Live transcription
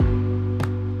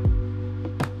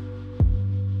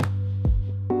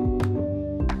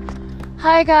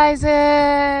Hi guys,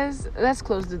 let's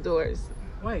close the doors.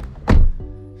 Wait.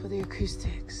 For the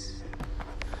acoustics.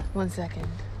 1 second.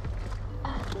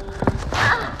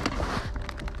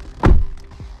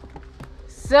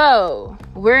 So,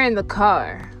 we're in the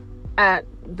car at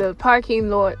the parking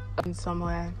lot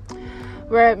somewhere.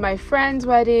 We're at my friend's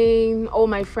wedding. All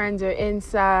my friends are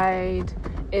inside.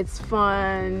 It's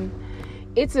fun.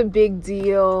 It's a big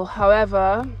deal.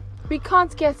 However, we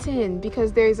can't get in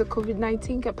because there is a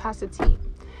COVID-19 capacity.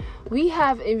 We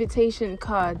have invitation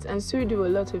cards, and so do a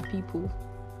lot of people.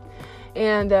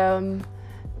 And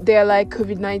they're like,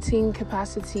 COVID-19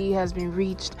 capacity has been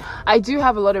reached. I do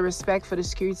have a lot of respect for the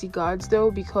security guards, though,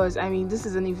 because, I mean, this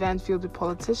is an event filled with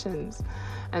politicians.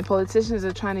 And politicians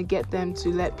are trying to get them to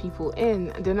let people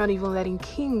in. They're not even letting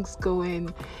kings go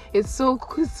in. It's so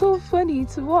funny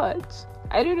to watch.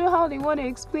 I don't know how they want to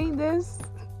explain this.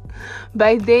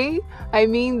 By they, I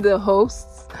mean the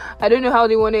hosts. I don't know how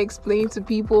they want to explain to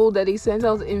people that they sent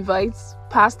out invites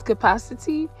past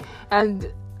capacity,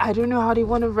 and I don't know how they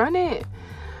want to run it.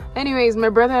 Anyways, my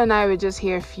brother and I were just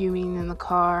here fuming in the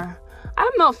car.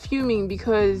 I'm not fuming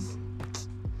because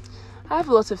I have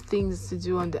lots of things to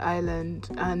do on the island,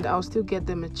 and I'll still get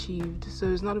them achieved,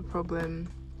 so it's not a problem.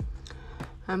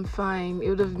 I'm fine. It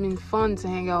would have been fun to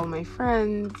hang out with my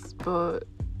friends, but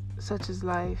such is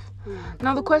life.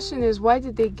 Now the question is, why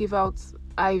did they give out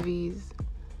IVs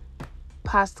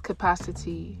past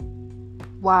capacity?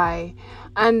 Why?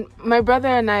 And my brother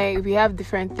and I, we have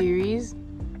different theories.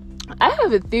 I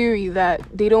have a theory that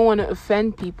they don't want to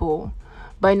offend people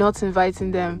by not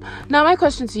inviting them. Now my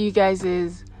question to you guys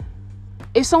is,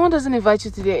 if someone doesn't invite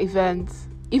you to their event,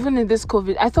 even in this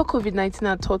COVID, I thought COVID-19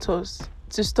 had taught us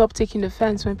to stop taking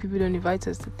offense when people don't invite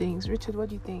us to things. Richard, what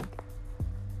do you think?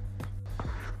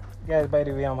 Guys, by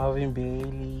the way, I'm having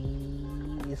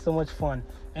Bailey. It's so much fun.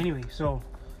 Anyway, so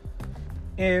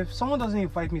if someone doesn't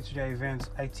invite me to their event,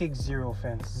 I take zero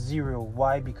offense. Zero.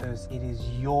 Why? Because it is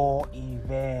your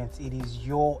event. It is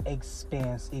your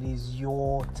expense. It is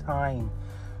your time.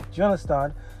 Do you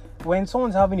understand? When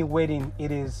someone's having a wedding,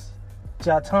 it is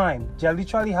their time. They're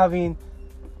literally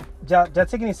they're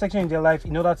taking a section in their life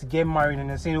in order to get married, and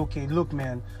they're saying, okay, look,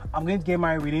 man, I'm going to get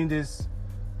married within these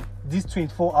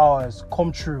 24 hours.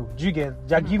 Come true. Do you get?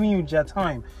 They're giving you their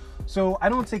time. So I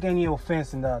don't take any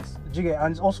offense in that. Do you get?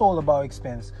 And it's also all about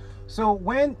expense. So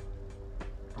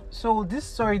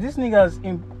this nigga's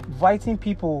inviting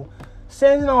people,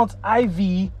 sending out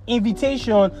IV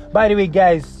invitation. By the way,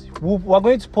 guys, we're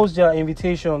going to post their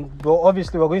invitation, but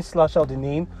obviously we're going to slash out the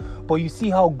name. But you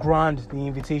see how grand the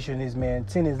invitation is, man.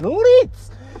 Thing is lit.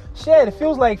 Shit, it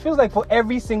feels like for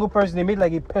every single person they made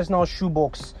like a personal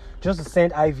shoebox just to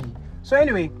send IV. So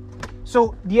anyway,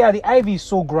 the IV is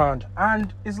so grand,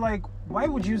 and it's like, why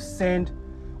would you spend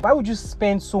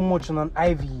so much on an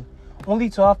IV only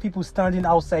to have people standing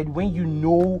outside when you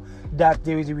know that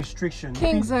there is a restriction?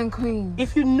 Kings and queens.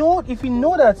 If you know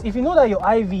that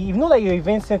your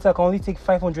event center can only take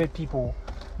 500 people,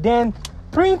 then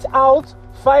print out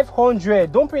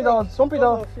 500. Don't print out.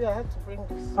 Yeah, I have to bring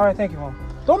this. All right, thank you, mom.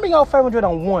 Don't bring out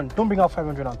 501. Don't bring out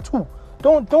 502.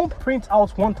 Don't print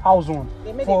out 1,000.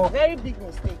 They made a very big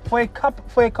mistake. For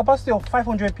a capacity of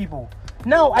 500 people.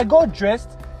 Now I got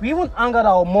dressed. We even angered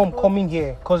our mom coming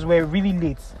here because we're really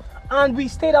late, and we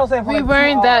stayed outside. We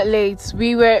weren't that late.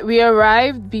 We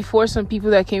arrived before some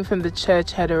people that came from the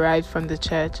church had arrived from the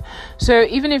church. So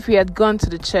even if we had gone to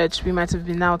the church, we might have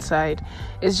been outside.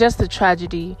 It's just a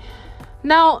tragedy.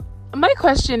 Now my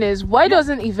question is, why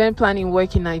doesn't event planning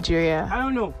work in Nigeria? I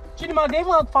don't know. Chidima, they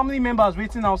even had family members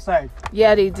waiting outside.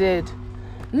 Yeah, they did.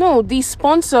 No, the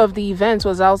sponsor of the event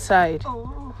was outside.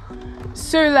 Oh.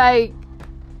 So, like,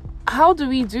 how do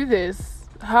we do this?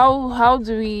 How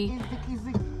do we... It's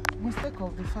the mistake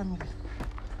of the family.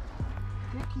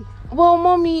 Well,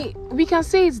 mommy, we can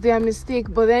say it's their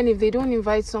mistake, but then if they don't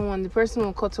invite someone, the person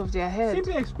will cut off their head.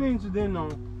 Simply explain to them now.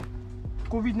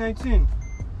 COVID-19.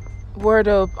 Word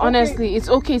up. Okay. Honestly, it's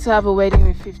okay to have a wedding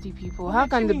with 50 people. Okay, How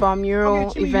can the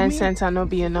Balmural event center not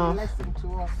be enough? Lesson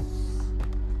to us.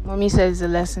 Mommy says it's a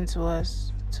lesson to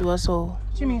us all.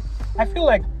 Jimmy, I feel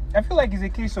like it's a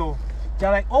case of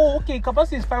they're like, oh, okay,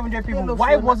 capacity is 500 people. Hello,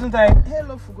 Why Fiona. wasn't I?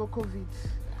 Hello, forgot COVID.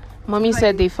 Mommy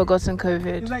said they've forgotten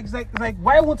COVID. It's like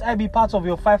why won't I be part of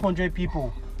your 500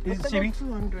 people? Is it Jimmy?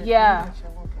 200. Yeah.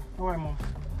 All right, mom.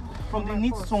 From the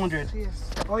needs 200. Yes.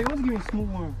 Oh, you want to give me a small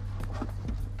one?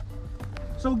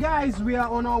 So guys, we are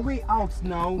on our way out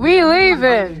now. We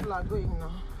leaving. People are going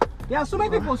now. Yeah, so many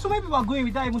people are going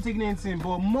without even taking anything.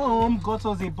 But mom got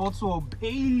us a bottle of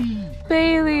Bailey.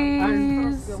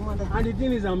 Baileys. And the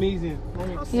thing is amazing.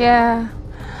 Yeah.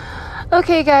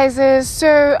 Okay, guys,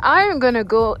 so I'm gonna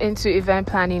go into event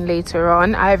planning later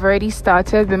on. I've already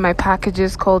started with my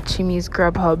packages called Chimmy's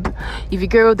Grubhub. If you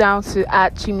go down to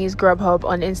 @Chimmy's Grubhub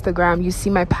on Instagram, you see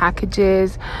my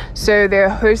packages. So they're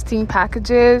hosting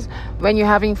packages when you're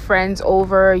having friends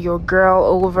over, your girl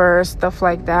over, stuff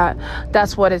like that.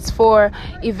 That's what it's for.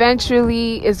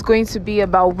 Eventually, it's going to be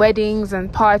about weddings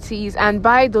and parties, and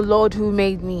by the Lord who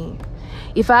made me,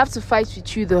 if I have to fight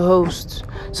with you, the host,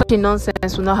 such a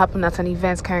nonsense will not happen at an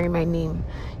event carrying my name.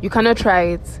 You cannot try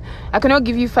it. I cannot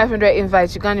give you 500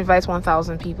 invites. You can't invite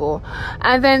 1,000 people.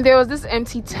 And then there was this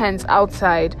empty tent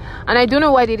outside. And I don't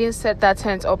know why they didn't set that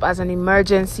tent up as an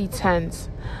emergency tent.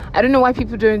 I don't know why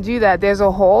people don't do that. There's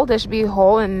a hall. There should be a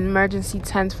hall and an emergency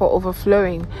tent for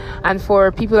overflowing and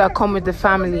for people that come with the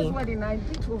family.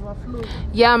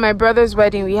 Yeah, my brother's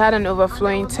wedding, we had an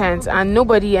overflowing tent and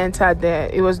nobody entered there.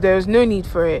 There was no need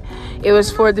for it. It was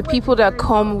for the people that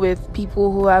come with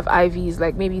people who have IVs,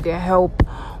 like maybe their help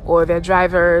or their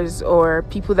drivers or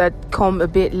people that come a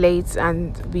bit late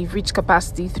and we've reached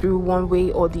capacity through one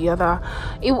way or the other.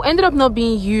 It ended up not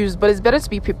being used, but it's better to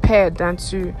be prepared than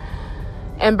to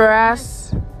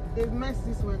embarrass. They've messed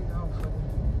this one down for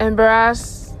me.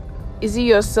 Embarrass, is it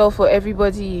yourself or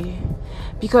everybody?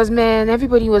 Because man,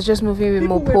 everybody was just moving with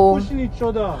People mopo. were pushing each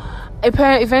other.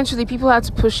 Eventually, people had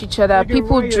to push each other. Like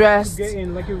people dressed to get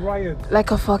in, like a riot. like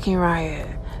a fucking riot.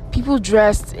 People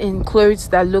dressed in clothes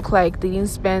that look like they didn't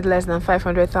spend less than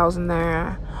 500,000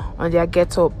 naira on their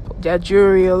get-up. Their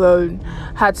jewelry alone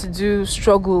had to do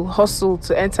struggle, hustle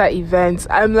to enter events.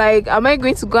 I'm like, am I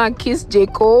going to go and kiss J.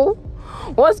 Cole?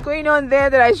 What's going on there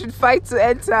that I should fight to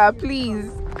enter, please?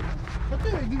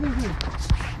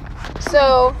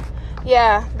 So,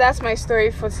 yeah, that's my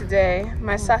story for today.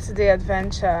 My Saturday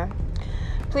adventure.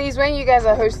 Please, when you guys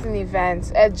are hosting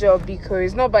events, edge up,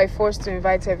 because not by force to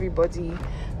invite everybody.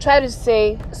 Try to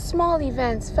say small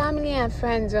events, family and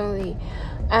friends only.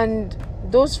 And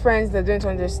those friends that don't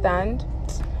understand,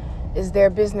 it's their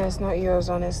business, not yours,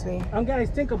 honestly. And guys,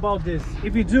 think about this.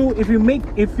 If you make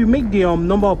the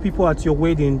number of people at your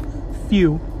wedding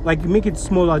few, like you make it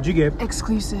smaller, do you get?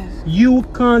 Exclusive. You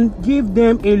can give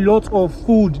them a lot of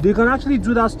food. They can actually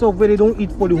do that stuff where they don't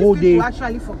eat for the whole day. You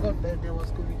actually forgot that there was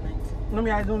COVID-19.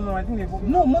 Mommy, I don't know. I think they forgot.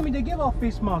 No, mommy, they gave out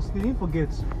face masks. They didn't forget.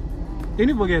 They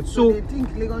didn't forget. So they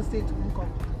think Lagos State won't come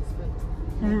to respect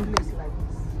in a place like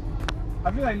this.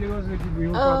 I feel like Lagos State people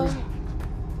will probably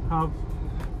have.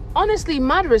 Honestly,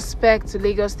 mad respect to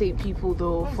Lagos State people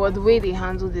though for the way they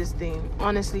handle this thing.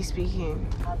 Honestly speaking.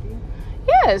 Happy?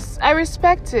 Yes, I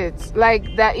respect it.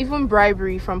 Like that, even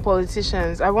bribery from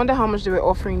politicians. I wonder how much they were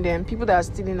offering them. People that are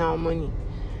stealing our money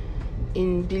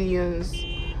in billions.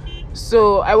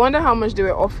 So I wonder how much they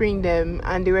were offering them,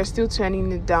 and they were still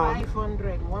turning it down.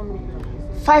 500, 1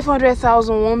 million.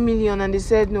 500,000, 1 million, and they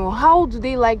said no. How do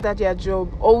they like that their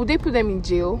job? Or would they put them in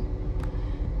jail?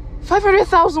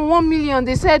 500,000, 1 million.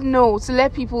 They said no to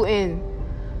let people in.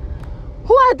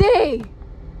 Who are they?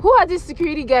 Who are these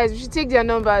security guys? We should take their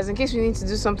numbers in case we need to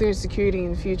do something with security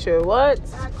in the future. What?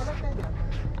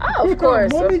 Ah, of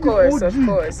course. Go, way to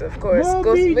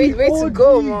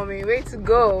go, mommy. Way to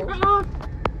go.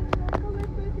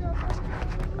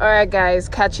 Alright, guys.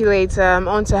 Catch you later. I'm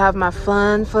on to have my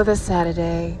fun for the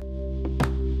Saturday.